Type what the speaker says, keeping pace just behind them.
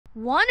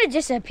Want to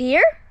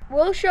disappear?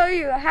 We'll show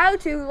you how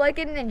to like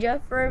a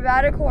ninja for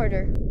about a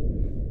quarter.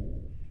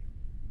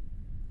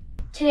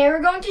 Today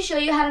we're going to show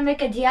you how to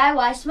make a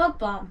DIY smoke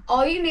bomb.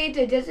 All you need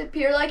to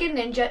disappear like a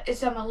ninja is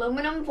some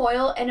aluminum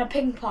foil and a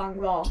ping pong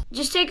ball.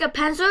 Just take a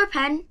pencil or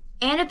pen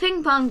and a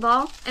ping pong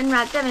ball and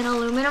wrap them in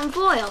aluminum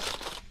foil.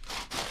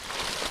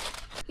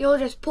 You'll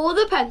just pull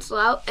the pencil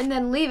out and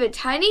then leave a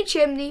tiny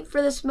chimney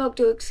for the smoke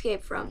to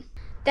escape from.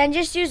 Then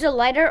just use a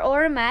lighter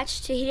or a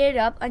match to heat it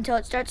up until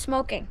it starts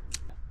smoking.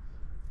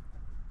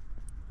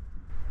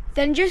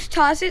 Then just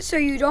toss it so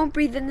you don't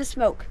breathe in the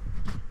smoke.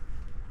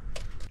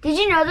 Did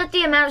you know that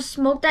the amount of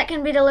smoke that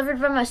can be delivered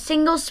from a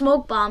single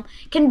smoke bomb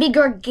can be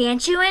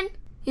gargantuan?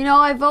 You know,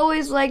 I've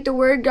always liked the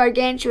word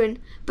gargantuan,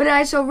 but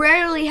I so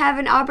rarely have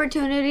an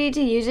opportunity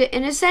to use it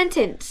in a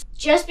sentence.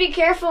 Just be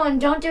careful and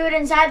don't do it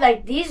inside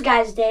like these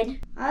guys did.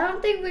 I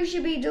don't think we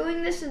should be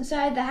doing this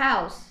inside the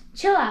house.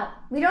 Chill out.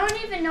 We don't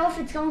even know if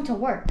it's going to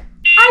work.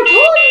 I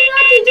told you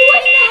not to do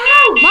it in the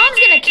house! Mom's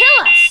gonna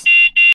kill us!